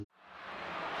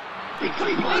Big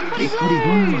Footy Blues. Big Footy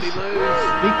Blues. Big Footy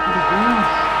Blues.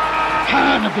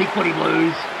 Turn the Big Footy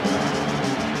Blues.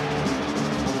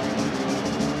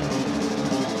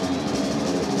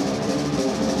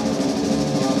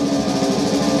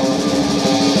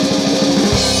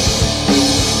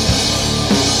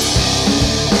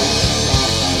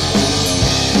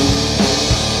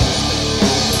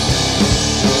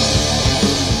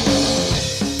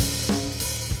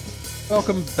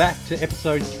 Welcome back to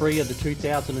episode 3 of the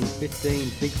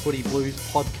 2015 Big Footy Blues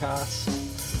podcast.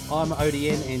 I'm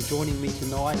ODN, and joining me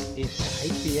tonight is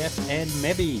HBF and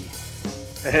Mebby.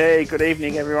 Hey, good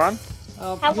evening, everyone.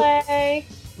 Hello.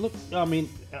 Look, I mean,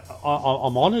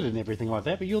 I'm honoured and everything like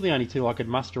that, but you're the only two I could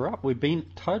muster up. We've been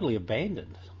totally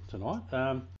abandoned tonight.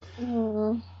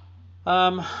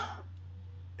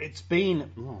 It's been,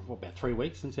 about 3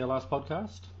 weeks since our last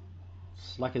podcast?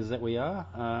 Slackers that we are.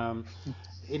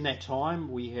 In that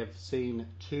time, we have seen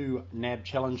 2 NAB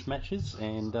Challenge matches,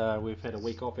 and we've had a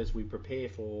week off as we prepare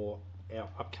for our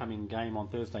upcoming game on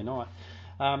Thursday night.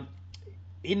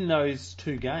 In those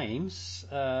 2 games,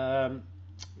 Carlton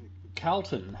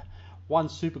won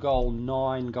Super Goal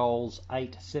 9 goals,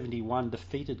 8-71,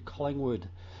 defeated Collingwood.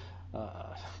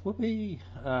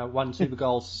 Won Super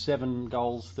Goal 7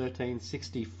 goals,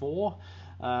 13-64.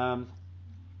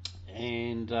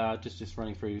 And just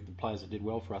running through the players that did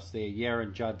well for us there: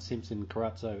 Yaron, Judd, Simpson,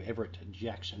 Carazzo, Everett,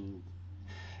 Jackson,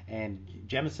 and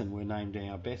Jamison were named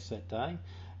our best that day.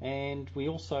 And we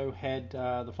also had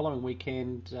the following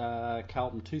weekend,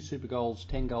 Carlton 2 Super Goals,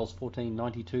 10 goals,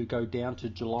 14-92, go down to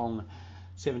Geelong,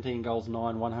 17 goals,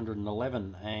 9,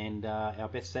 111. And our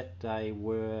best that day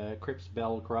were Cripps,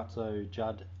 Bell, Carazzo,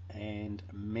 Judd, and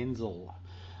Menzel.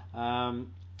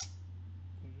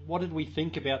 What did we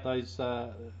think about those?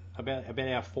 About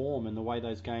our form and the way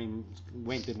those games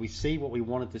went? Did we see what we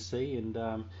wanted to see, and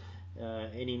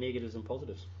any negatives and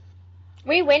positives?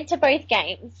 We went to both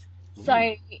games,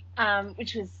 so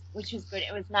which was good.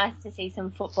 It was nice to see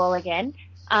some football again.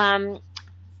 I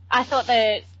thought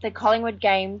the Collingwood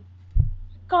game,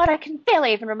 God, I can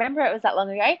barely even remember it was that long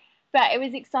ago, but it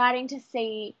was exciting to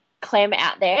see Clem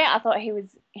out there. I thought he was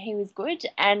good,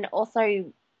 and also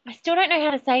I still don't know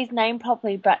how to say his name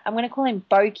properly, but I'm going to call him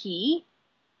Boki.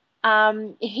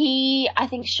 He, I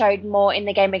think, showed more in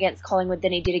the game against Collingwood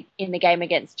than he did in the game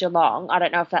against Geelong. I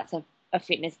don't know if that's a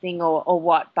fitness thing or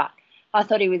what, but I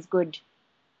thought he was good,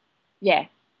 in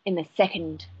the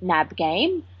second NAB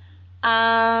game.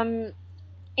 In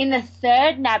the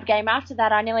third NAB game after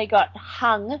that, I nearly got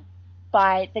hung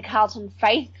by the Carlton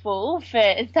faithful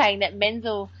for saying that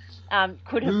Menzel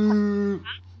could have...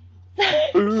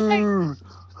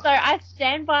 So I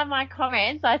stand by my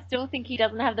comments. I still think he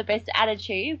doesn't have the best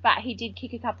attitude, but he did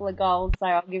kick a couple of goals, so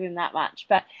I'll give him that much.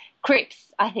 But Cripps,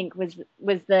 I think, was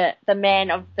the man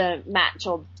of the match,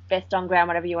 or best on ground,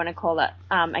 whatever you want to call it,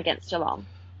 against Geelong.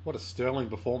 What a sterling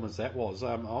performance that was.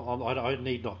 I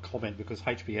need not comment because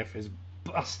HBF is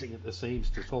busting at the seams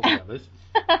to talk about this.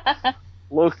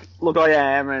 Look, I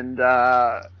am, and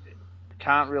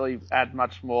can't really add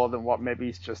much more than what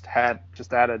Mebby's just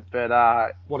added. But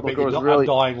what about your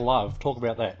undying love? Talk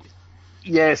about that.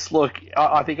 Yes, look,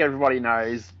 I think everybody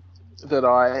knows that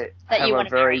I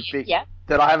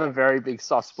have a very big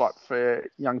soft spot for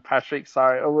young Patrick. So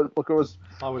I would have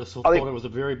thought it was a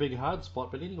very big hard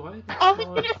spot, but anyway. I was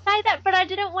going to say that, but I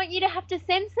didn't want you to have to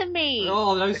censor me.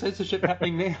 Oh, no censorship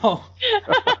happening now.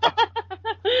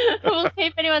 We'll see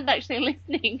if anyone's actually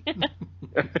listening.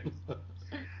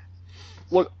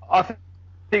 Look, I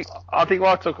think what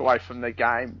I took away from the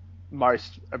game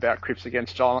most about Cripps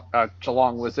against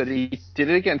Geelong was that he did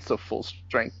it against a full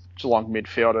strength Geelong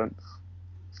midfield, and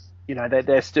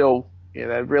they're still,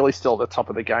 they're really still at the top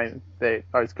of the game.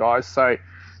 Those guys. So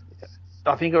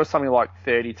I think it was something like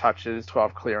 30 touches,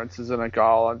 12 clearances, and a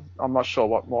goal. And I'm not sure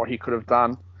what more he could have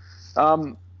done.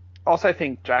 I also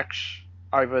think Jack's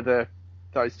over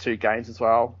those 2 games as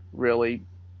well really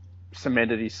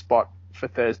cemented his spot for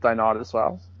Thursday night as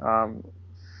well.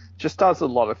 Just does a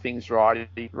lot of things right.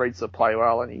 He reads the play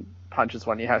well, and he punches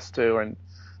when he has to, and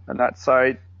that.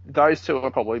 So those 2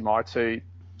 are probably my 2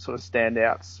 sort of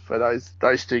standouts for those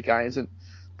 2 games, and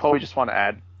probably just want to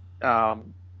add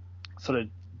sort of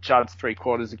Judd's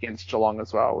 3/4 against Geelong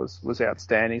as well was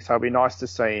outstanding. So it'll be nice to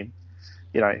see him,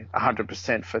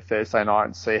 100% for Thursday night,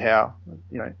 and see how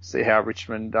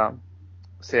Richmond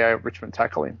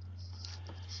tackle him.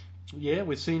 Yeah,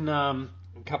 we've seen a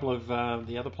couple of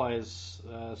the other players,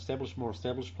 more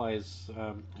established players,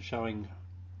 showing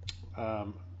a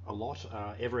lot.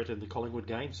 Everett in the Collingwood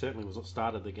game certainly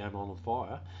started the game on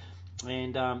fire,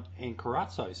 and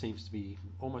Carazzo seems to be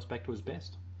almost back to his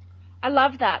best. I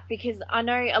love that because I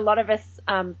know a lot of us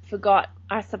forgot,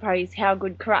 I suppose, how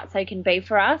good Carazzo can be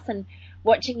for us, and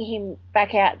watching him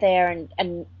back out there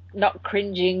and not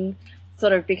cringing,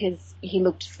 sort of because he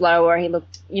looked slow or he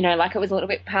looked, like it was a little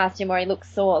bit past him or he looked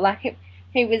sore. Like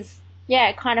he was,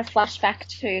 yeah, kind of flashed back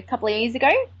to a couple of years ago,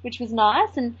 which was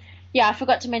nice. And yeah, I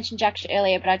forgot to mention Jack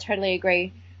earlier, but I totally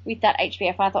agree with that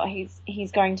HBF. I thought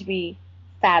he's going to be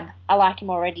fab. I like him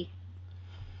already.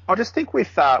 I just think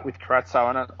with Carazzo,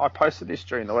 and I posted this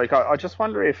during the week, I just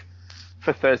wonder if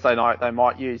for Thursday night they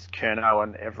might use Curnow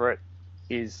and Everett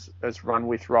as run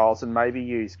with roles, and maybe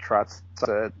use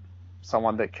Carazzo as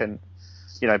someone that can,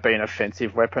 be an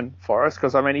offensive weapon for us.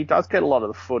 Because I mean, he does get a lot of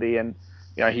the footy, and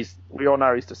we all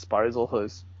know his disposal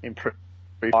has improved.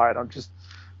 I'm just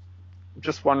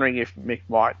wondering if Mick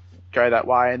might go that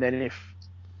way, and then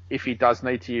if he does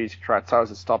need to use Carazzo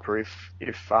as a stopper, if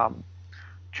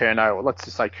Curnow, let's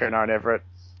just say Curnow and Everett,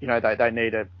 they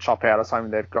need a chop out or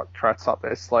something, they've got Carazzo up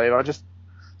their sleeve. I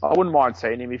wouldn't mind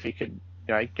seeing him if he could,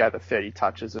 gather 30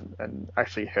 touches and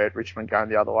actually hurt Richmond going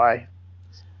the other way.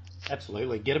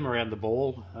 Absolutely, get him around the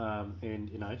ball,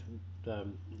 and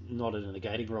not in a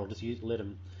negating role. Just let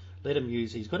him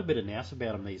use. He's got a bit of nous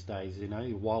about him these days.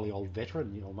 A wily old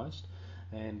veteran almost,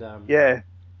 and yeah.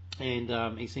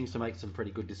 And he seems to make some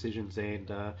pretty good decisions,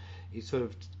 and he sort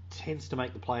of tends to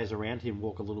make the players around him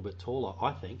walk a little bit taller,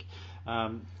 I think.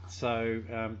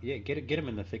 Get him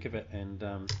in the thick of it, and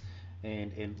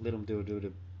let him do a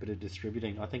bit of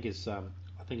distributing. I think his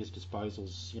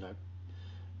disposals,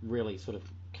 really sort of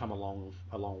come a long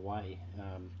way.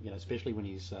 Especially when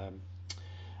he's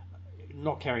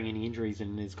not carrying any injuries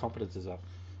and his confidence is up.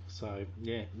 So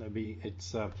yeah,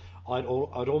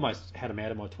 I'd almost had him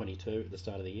out of my 22 at the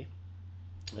start of the year.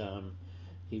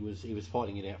 He was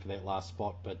fighting it out for that last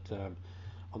spot, but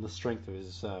on the strength of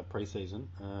his pre-season,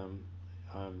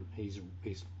 he's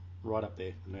right up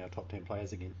there in our top 10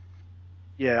 players again.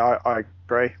 Yeah, I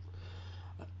agree.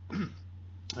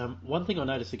 One thing I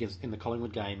noticed in the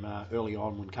Collingwood game early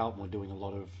on, when Carlton were doing a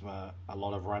lot of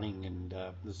running and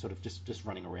sort of just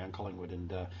running around Collingwood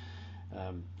and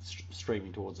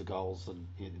streaming towards the goals and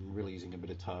really using a bit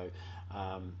of toe.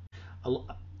 A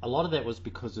lot of that was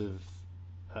because of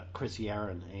Chris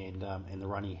Yarran and the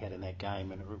run he had in that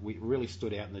game, and we really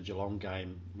stood out in the Geelong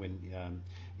game when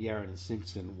Yarran and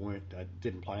Simpson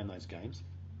didn't play in those games,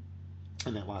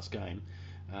 in that last game,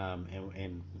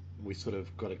 and we sort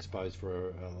of got exposed for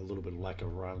a little bit of lack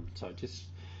of run. So it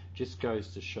just goes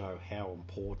to show how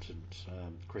important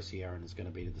Chris Yarran is going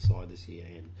to be to the side this year,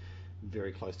 and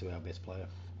very close to our best player.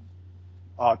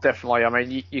 Oh, definitely. I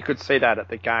mean, you could see that at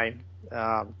the game,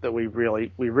 that we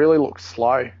really looked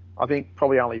slow. I think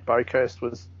probably only Boakhurst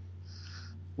was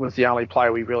the only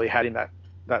player we really had in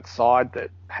that side that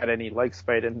had any leg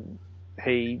speed, and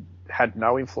he had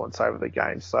no influence over the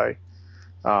game. So,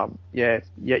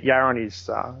 Yarran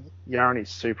is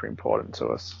super important to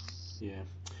us. Yeah.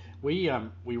 We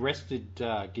rested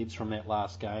Gibbs from that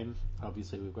last game.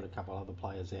 Obviously, we've got a couple other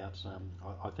players out.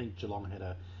 I think Geelong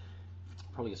had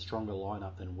probably a stronger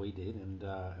lineup than we did, and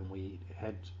we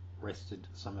had rested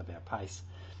some of our pace,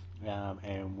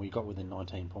 and we got within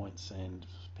 19 points. And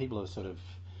people are sort of,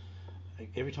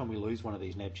 every time we lose one of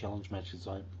these NAB Challenge matches,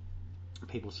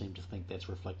 people seem to think that's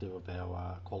reflective of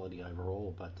our quality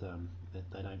overall, but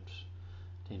they don't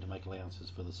tend to make allowances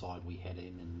for the side we had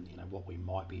in, and what we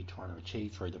might be trying to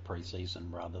achieve through the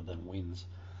pre-season rather than wins.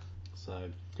 So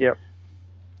yep.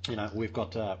 We've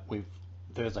got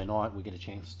Thursday night we get a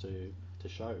chance to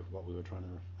show what we were trying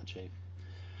to achieve.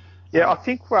 Yeah, I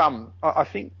think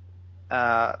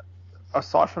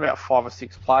aside from about 5 or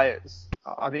 6 players,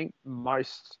 I think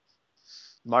most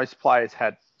players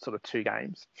had sort of 2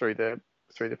 games through the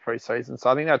pre-season. So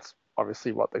I think that's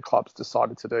obviously what the club's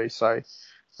decided to do. So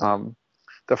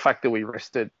the fact that we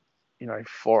rested 4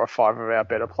 or 5 of our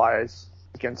better players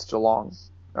against Geelong,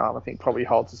 I think probably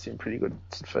holds us in pretty good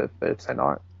for Thursday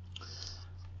night.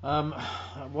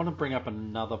 I want to bring up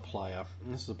another player.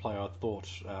 This is a player I thought,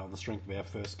 on the strength of our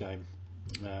first game,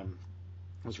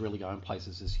 was really going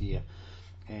places this year,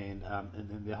 and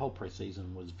the whole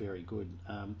pre-season was very good.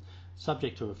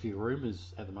 Subject to a few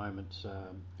rumours at the moment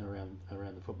around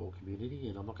the football community,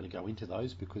 and I'm not going to go into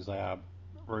those because they are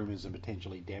rumours and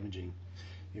potentially damaging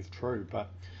if true. But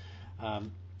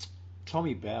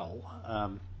Tommy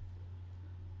Bell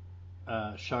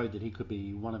showed that he could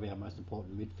be one of our most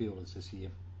important midfielders this year.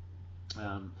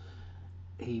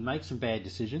 He makes some bad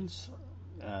decisions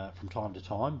from time to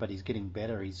time, but he's getting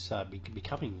better. He's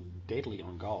becoming deadly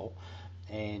on goal,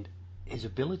 and his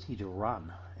ability to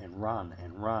run and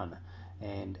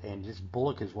just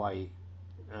bullock his way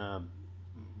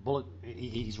Bullock,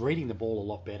 he's reading the ball a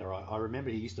lot better. I remember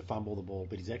he used to fumble the ball,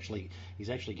 but he's actually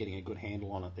getting a good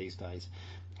handle on it these days,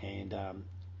 and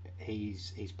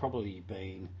he's probably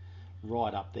been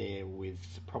right up there with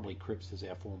probably Cripps as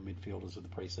our former midfielders of the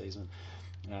pre-season.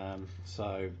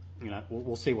 So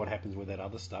we'll see what happens with that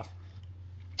other stuff,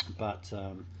 but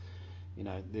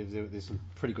there's some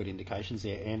pretty good indications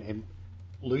there, and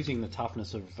losing the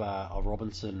toughness of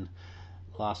Robinson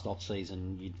last off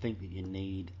season, you'd think that you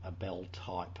need a Bell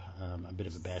type, a bit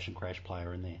of a bash and crash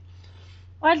player in there.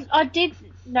 I did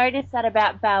notice that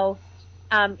about Bell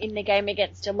in the game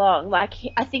against Geelong. Like,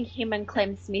 I think him and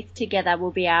Clem Smith together will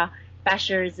be our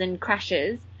bashers and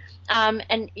crashers.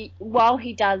 While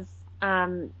he does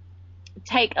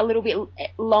take a little bit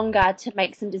longer to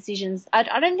make some decisions,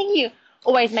 I don't think he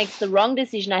always makes the wrong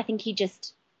decision. I think he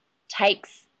just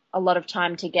takes a lot of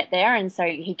time to get there, and so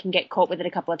he can get caught with it a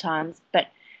couple of times. But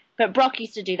Brock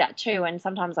used to do that too, and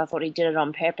sometimes I thought he did it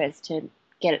on purpose to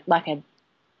get it, like I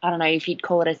don't know if you'd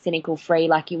call it a cynical free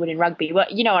like you would in rugby. Well,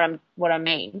 you know what I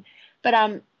mean. But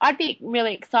I'd be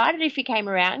really excited if he came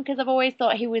around, because I've always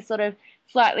thought he was sort of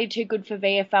slightly too good for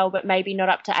VFL, but maybe not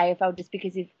up to AFL just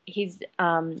because of his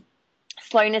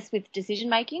slowness with decision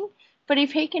making. But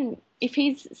if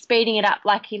he's speeding it up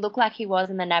like he looked like he was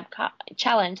in the NAB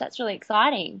Challenge, that's really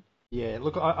exciting. Yeah,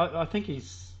 look, I think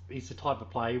he's the type of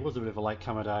player. He was a bit of a late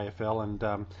comer to AFL,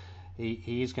 and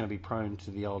he is going to be prone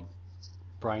to the odd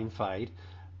brain fade.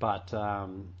 But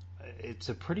it's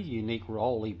a pretty unique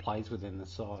role he plays within the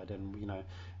side, and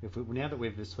now that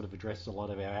we've sort of addressed a lot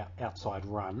of our outside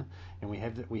run, and we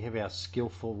have our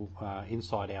skillful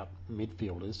inside out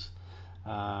midfielders.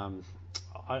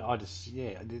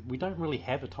 We don't really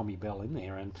have a Tommy Bell in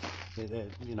there, and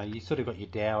you sort of got your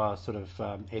Dower, sort of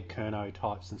Ed Curnow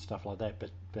types and stuff like that,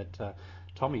 but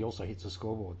Tommy also hits the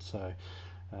scoreboard, so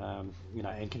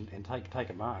and can take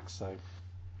a mark. So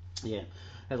yeah,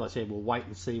 as I said, we'll wait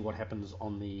and see what happens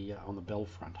on the Bell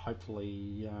front.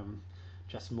 Hopefully,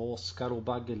 just more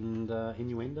scuttlebutt and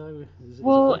innuendo. Is it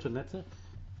good, and that's it?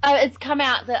 It's come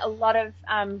out that a lot of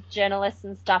journalists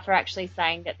and stuff are actually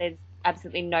saying that there's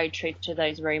absolutely no truth to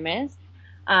those rumours.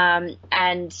 And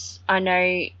I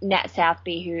know Nat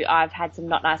Southby, who I've had some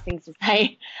not nice things to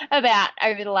say about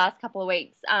over the last couple of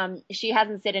weeks, she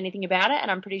hasn't said anything about it, and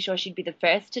I'm pretty sure she'd be the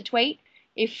first to tweet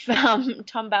if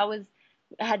Tom Bell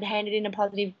had handed in a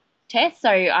positive test. So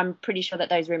I'm pretty sure that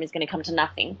those rumours are going to come to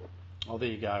nothing. Oh, there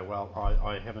you go. Well,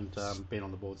 I haven't been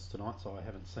on the boards tonight, so I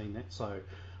haven't seen that. So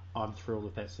I'm thrilled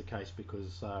if that's the case,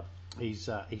 because he's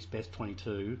best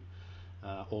 22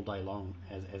 all day long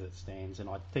as it stands, and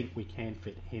I think we can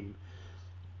fit him,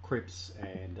 Cripps,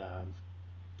 and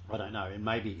I don't know. It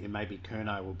may be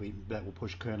Curnow will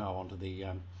push Curnow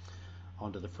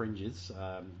onto the fringes,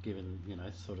 given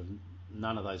sort of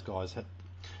none of those guys have.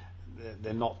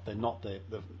 They're not the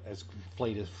as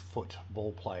fleet as foot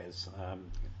ball players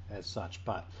as such,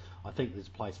 but I think there's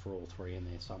place for all three in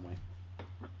there somewhere.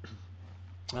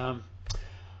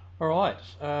 All right.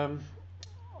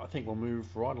 I think we'll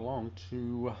move right along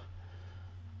to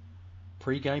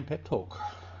pre-game pep talk.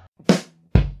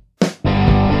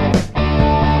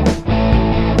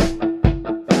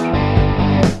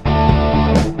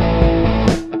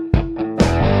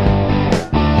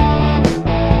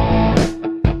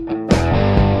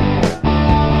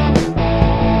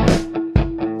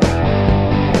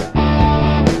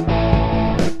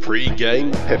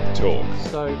 Pre-game pep talk.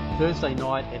 So Thursday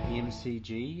night at the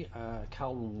MCG,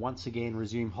 Carlton once again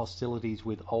resume hostilities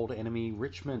with old enemy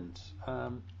Richmond.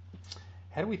 How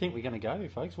do we think we're going to go,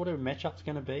 folks? What are matchups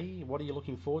going to be? What are you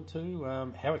looking forward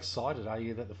to? How excited are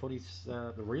you that the footy's,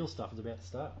 the real stuff is about to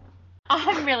start?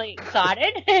 I'm really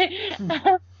excited.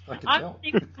 I'm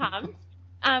super pumped.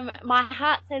 My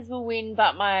heart says we'll win,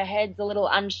 but my head's a little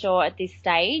unsure at this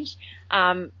stage.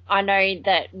 I know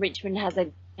that Richmond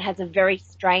has a very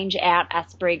strange out.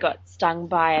 Asprey got stung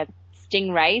by a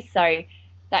stingray, so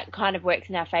that kind of works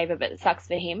in our favour, but it sucks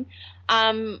for him.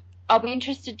 I'll be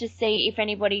interested to see if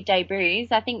anybody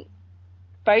debuts. I think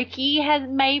Boakey has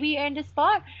maybe earned a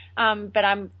spot, but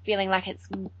I'm feeling like it's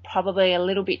probably a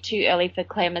little bit too early for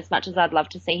Clem, as much as I'd love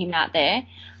to see him out there.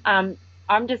 I'm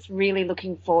just really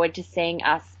looking forward to seeing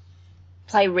us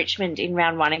play Richmond in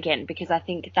round one again, because I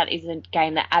think that is a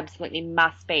game that absolutely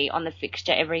must be on the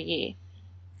fixture every year.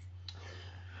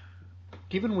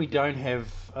 Given we don't have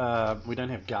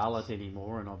Garlett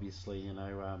anymore, and obviously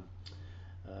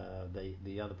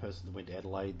the other person that went to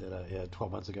Adelaide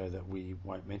 12 months ago that we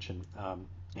won't mention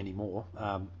anymore.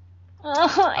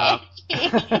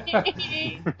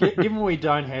 Given we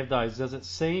don't have those, does it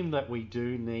seem that we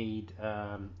do need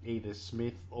either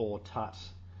Smith or Tutt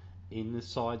in the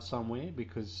side somewhere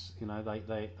because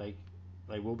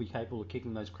they will be capable of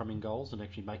kicking those crumbing goals and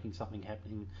actually making something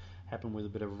happen with a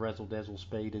bit of razzle dazzle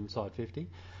speed inside 50,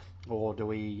 or do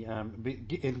we?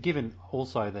 And given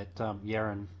also that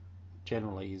Yaron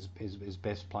generally is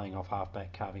best playing off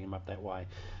halfback, carving him up that way,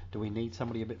 do we need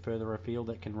somebody a bit further afield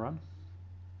that can run?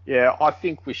 Yeah, I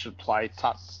think we should play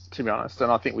Tut, to be honest,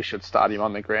 and I think we should start him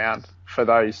on the ground for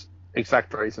those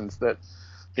exact reasons that,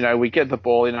 we get the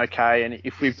ball in okay, and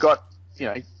if we've got,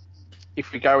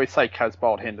 if we go with, say,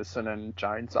 Casbolt, Henderson and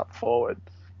Jones up forward,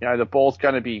 the ball's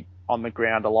going to be on the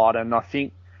ground a lot, and I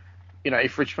think,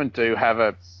 if Richmond do have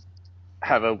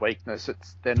a weakness,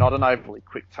 they're not an overly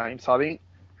quick team, so I think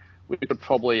we could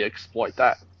probably exploit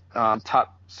that. Tut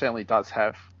certainly does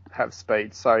have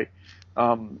speed, so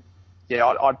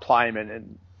I'd play him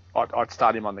and I'd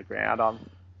start him on the ground.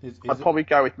 I'd probably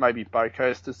go with maybe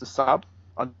Boakhurst as the sub.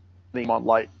 I think him on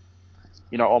late,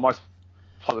 almost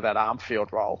part of that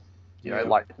Armfield role,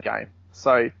 late in the game.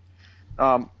 So,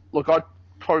 look, I'd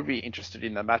probably be interested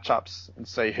in the matchups and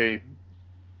see who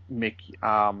Mick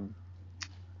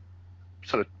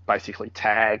sort of basically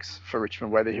tags for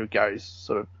Richmond, whether he goes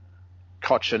sort of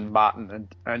Cochin, Martin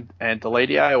and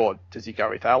Deledio, or does he go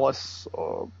with Alice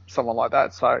or someone like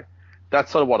that? So that's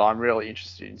sort of what I'm really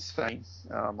interested in seeing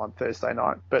on Thursday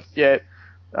night. But yeah,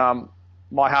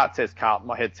 my heart says Carlton,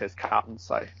 my head says Carlton,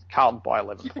 so Carlton by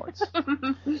 11 points.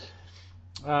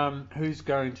 Who's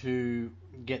going to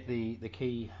get the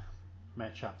key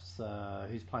matchups?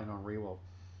 Who's playing on Riewoldt?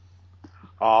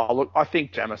 Oh, look, I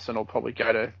think Jamison will probably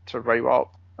go to Riewoldt.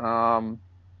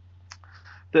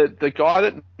 The guy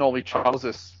that normally troubles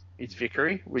us is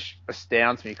Vickery, which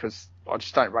astounds me because I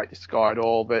just don't rate this guy at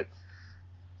all. But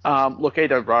look,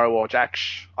 either Rowe or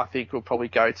Jacksh, I think will probably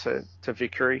go to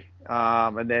Vickery,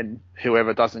 and then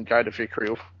whoever doesn't go to Vickery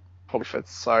will probably fit.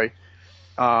 So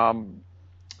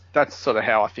that's sort of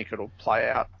how I think it'll play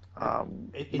out.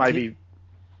 Maybe.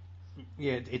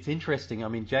 It's interesting. I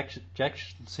mean, Jack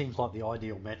seems like the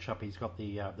ideal matchup. He's got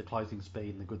the closing speed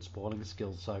and the good spoiling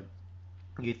skills. So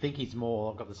you'd think he's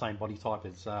more got the same body type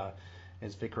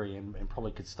as Vickery and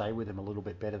probably could stay with him a little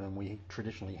bit better than we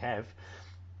traditionally have.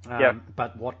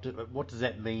 But what does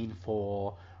that mean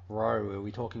for Rowe? Are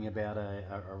we talking about a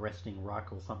resting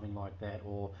ruck or something like that?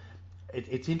 Or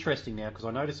it's interesting now because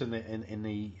I noticed in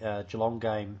the Geelong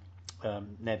game,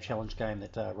 NAB Challenge game,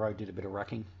 that Rowe did a bit of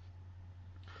rucking.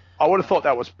 I would have thought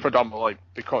that was predominantly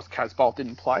because Casbolt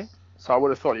didn't play. So I would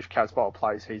have thought if Casbolt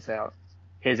plays, he's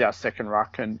our second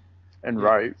ruck, and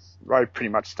Rowe pretty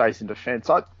much stays in defence.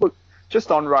 Look, just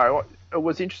on Rowe, it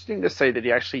was interesting to see that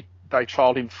they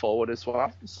trialled him forward as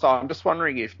well. So I'm just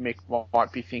wondering if Mick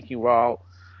might be thinking, well,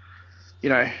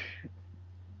 to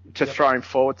throw him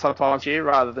forward sometimes here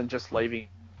rather than just leaving.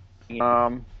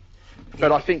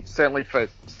 But I think certainly for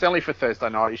Thursday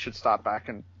night, he should start back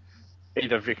and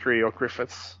either Vickery or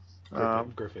Griffiths.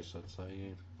 Griffiths, I'd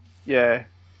say, yeah.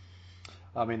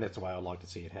 I mean, that's the way I'd like to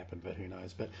see it happen, but who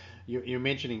knows? But you're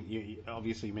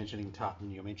obviously mentioning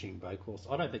Tutton, you're mentioning Boakhurst.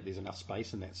 I don't think there's enough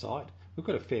space in that side. We've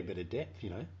got a fair bit of depth,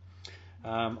 you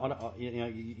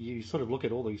sort of look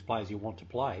at all these players you want to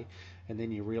play, and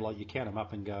then you realise you count them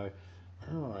up and go,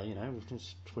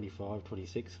 just 25,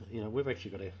 26. We've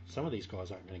actually got some of these guys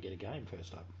aren't going to get a game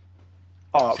first up.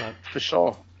 Oh, so for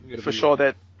sure. For sure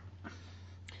that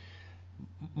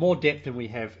more depth than we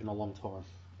have in a long time.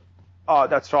 Oh,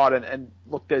 that's right. And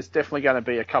look, there's definitely going to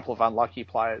be a couple of unlucky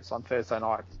players on Thursday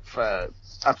night for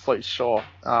absolute sure.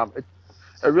 It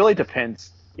really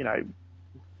depends,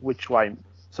 which way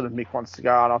sort of Mick wants to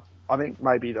go. And I think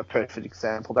maybe the perfect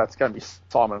example, that's going to be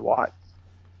Simon White.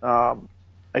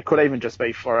 It could even just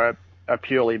be for a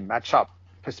purely matchup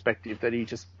perspective that he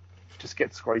just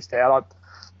gets squeezed out.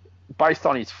 Based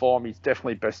on his form, he's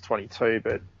definitely best 22,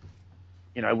 but,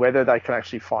 whether they can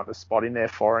actually find a spot in there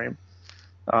for him.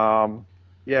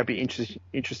 It'd be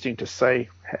interesting to see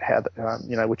how,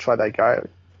 which way they go.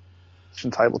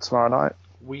 Table tomorrow night.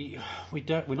 We're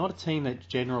not a team that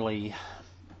generally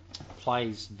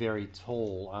plays very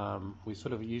tall. We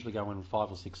sort of usually go in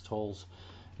 5 or 6 talls,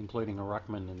 including a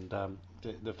ruckman, and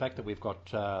the fact that we've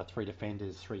got 3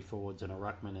 defenders, 3 forwards, and a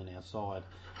ruckman in our side,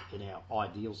 in our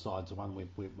ideal side's the one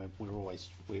we're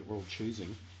all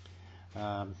choosing.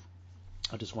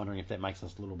 I'm just wondering if that makes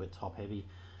us a little bit top heavy.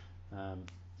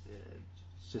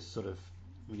 It's just sort of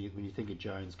when you think of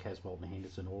Jones, Casbolt, and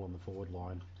Henderson all on the forward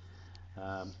line.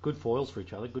 Good foils for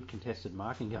each other, good contested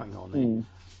marking going on there.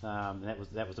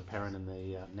 That was apparent in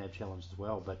the NAB challenge as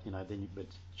well. But but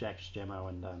Jack's, Jamo,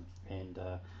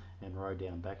 and Rowe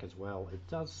down back as well. It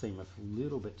does seem a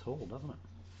little bit tall, doesn't it?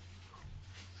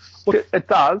 Well, it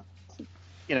does.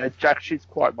 Jack's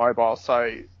quite mobile,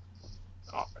 so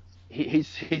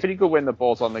he's pretty good when the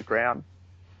ball's on the ground.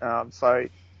 So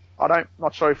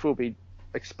not sure if we'll be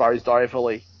exposed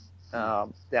overly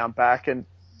down back. And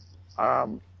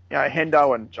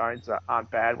Hendo and Jones aren't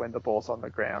bad when the ball's on the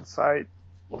ground. So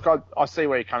look, I see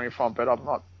where you're coming from, but I'm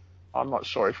not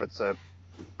sure if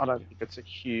I don't think it's a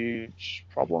huge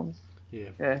problem.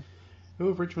 Yeah. Who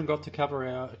have Richmond got to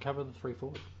cover the 3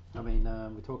 forward? I mean,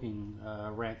 we're talking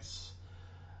Rance,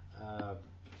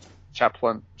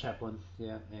 Chaplin,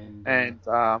 yeah, and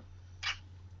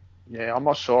I'm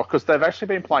not sure because they've actually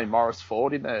been playing Morris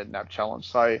forward in the NAB Challenge.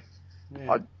 So,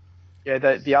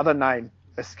 the other name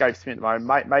escapes me at the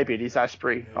moment. Maybe it is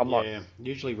Asprey.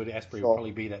 Usually would Asprey sure.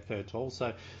 probably be that third tall.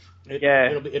 So,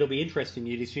 it'll be interesting.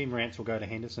 You'd assume Rance will go to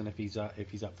Henderson if he's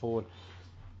up forward.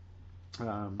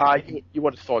 You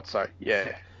would have thought so.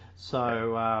 Yeah.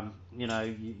 So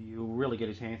you'll really get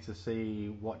a chance to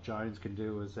see what Jones can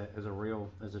do as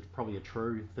probably a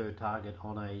true third target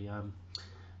on a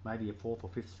maybe a 4th or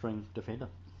 5th string defender.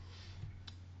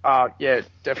 Yeah,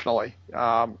 definitely.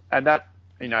 And that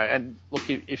and look,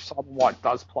 if Simon White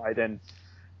does play, then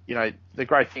the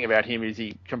great thing about him is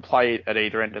he can play at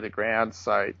either end of the ground.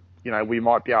 So we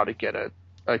might be able to get a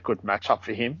good matchup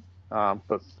for him.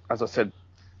 But as I said,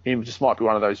 he just might be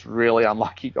one of those really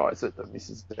unlucky guys that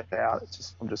misses it out.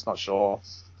 I'm just not sure.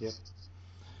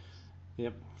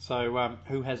 Yep. So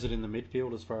who has it in the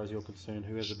midfield as far as you're concerned?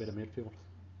 Who has a better midfield?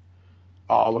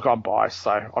 Oh, look, I'm biased,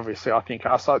 so obviously I think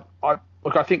us. I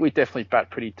think we definitely bat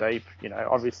pretty deep.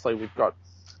 Obviously we've got,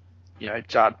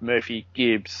 Judd, Murphy,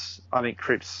 Gibbs. I think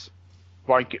Cripps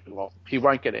he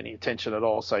won't get any attention at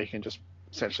all, so he can just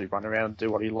essentially run around and do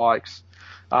what he likes.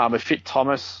 A fit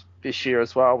Thomas this year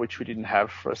as well, which we didn't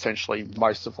have for essentially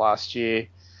most of last year.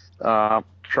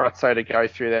 Carazzo to go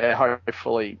through there.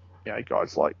 Hopefully,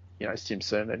 guys like,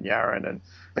 Simpson and Yaron and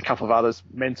a couple of others.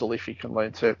 Menzel, if he can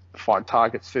learn to find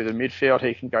targets through the midfield,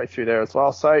 he can go through there as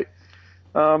well. So,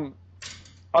 I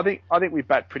think we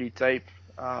bat pretty deep.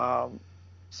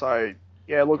 So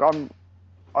yeah, look,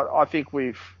 I think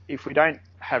if we don't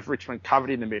have Richmond covered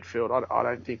in the midfield, I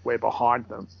don't think we're behind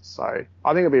them. So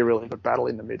I think it'll be a really good battle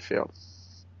in the midfield.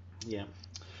 Yeah.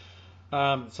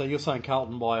 So you're saying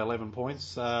Carlton by 11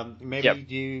 points. Maybe Yep.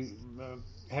 do you,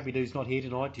 Happy Dude's not here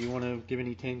tonight. Do you want to give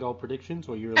any 10-goal predictions,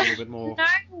 or you're a little bit more?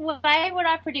 No way would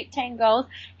I predict 10 goals.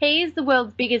 He is the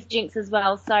world's biggest jinx as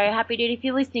well. So Happy Dude, if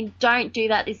you're listening, don't do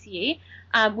that this year.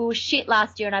 We were shit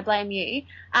last year, and I blame you.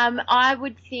 I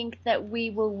would think that we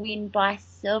will win by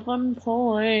 7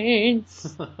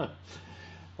 points.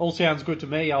 All sounds good to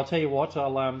me. I'll tell you what.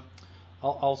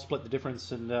 I'll split the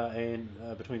difference and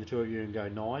between the two of you and go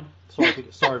 9.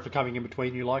 Sorry for coming in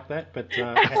between you like that, but it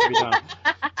had to be done.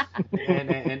 And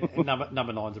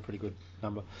number 9's a pretty good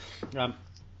number.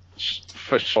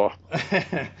 For sure.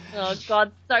 Oh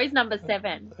God, so's number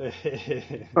 7.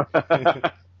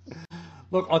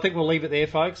 Look, I think we'll leave it there,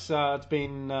 folks. It's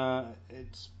been a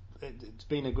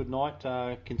good night,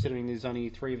 considering there's only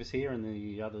 3 of us here and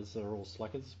the others are all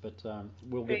slackers. But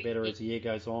we'll get better as the year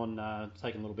goes on. It's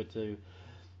taken a little bit to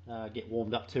get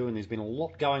warmed up to, and there's been a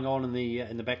lot going on in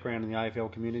the background in the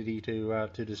AFL community to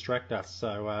distract us.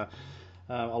 So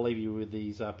I'll leave you with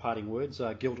these parting words.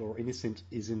 Guilt or innocence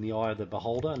is in the eye of the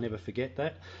beholder. Never forget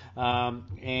that.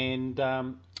 And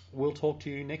we'll talk to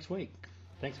you next week.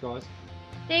 Thanks, guys.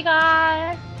 See you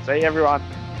guys. See you, everyone.